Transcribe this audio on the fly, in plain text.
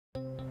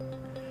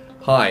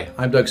Hi,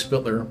 I'm Doug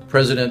Spittler,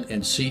 President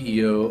and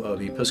CEO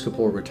of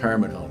Episcopal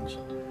Retirement Homes.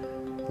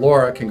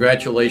 Laura,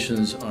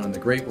 congratulations on the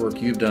great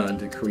work you've done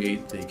to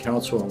create the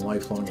Council on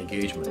Lifelong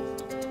Engagement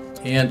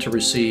and to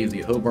receive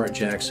the Hobart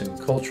Jackson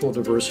Cultural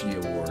Diversity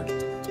Award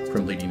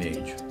from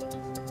LeadingAge.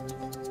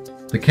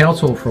 The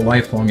Council for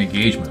Lifelong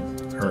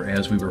Engagement, or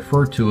as we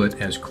refer to it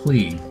as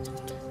CLE,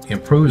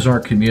 improves our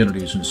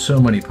communities in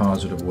so many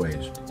positive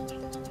ways.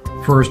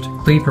 First,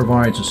 CLE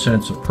provides a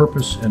sense of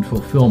purpose and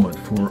fulfillment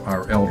for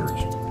our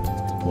elders,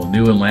 while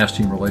new and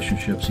lasting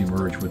relationships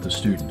emerge with the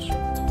students.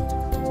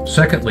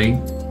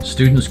 Secondly,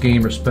 students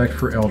gain respect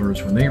for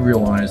elders when they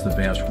realize the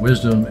vast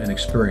wisdom and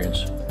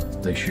experience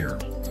they share.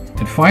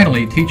 And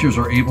finally, teachers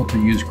are able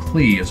to use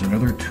CLE as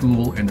another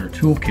tool in their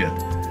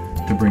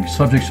toolkit to bring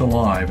subjects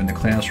alive in the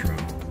classroom.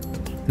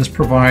 This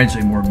provides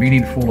a more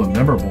meaningful and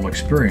memorable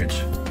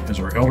experience as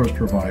our elders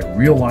provide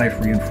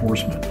real-life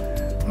reinforcement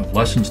of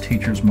lessons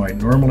teachers might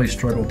normally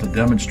struggle to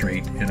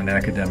demonstrate in an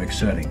academic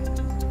setting.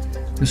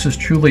 This is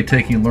truly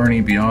taking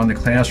learning beyond the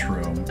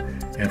classroom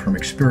and from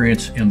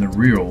experience in the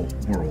real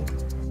world.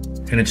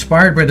 And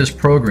inspired by this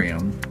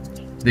program,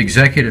 the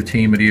executive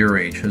team at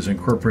LeadingAge has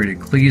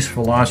incorporated CLE's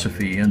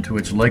philosophy into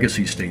its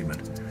legacy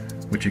statement,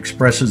 which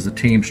expresses the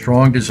team's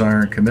strong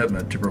desire and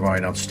commitment to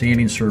provide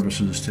outstanding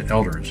services to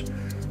elders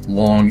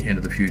long into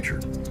the future.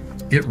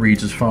 It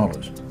reads as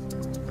follows: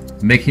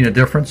 making a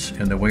difference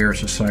in the way our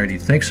society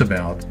thinks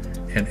about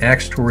and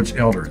acts towards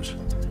elders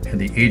and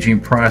the aging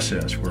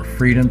process, where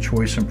freedom,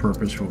 choice, and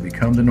purpose will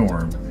become the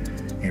norm,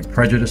 and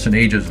prejudice and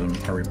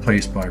ageism are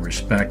replaced by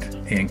respect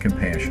and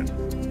compassion.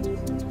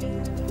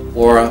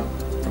 Laura,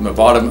 from the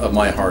bottom of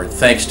my heart,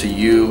 thanks to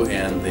you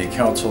and the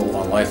Council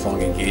on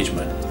Lifelong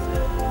Engagement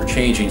for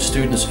changing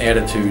students'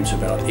 attitudes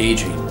about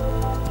aging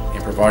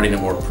and providing a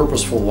more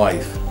purposeful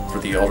life for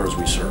the elders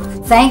we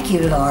serve. Thank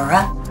you,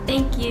 Laura.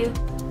 Thank you.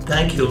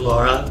 Thank you,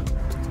 Laura.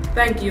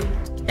 Thank you.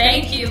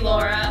 Thank you,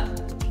 Laura.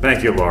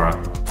 Thank you, Laura.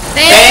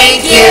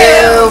 Thank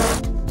you!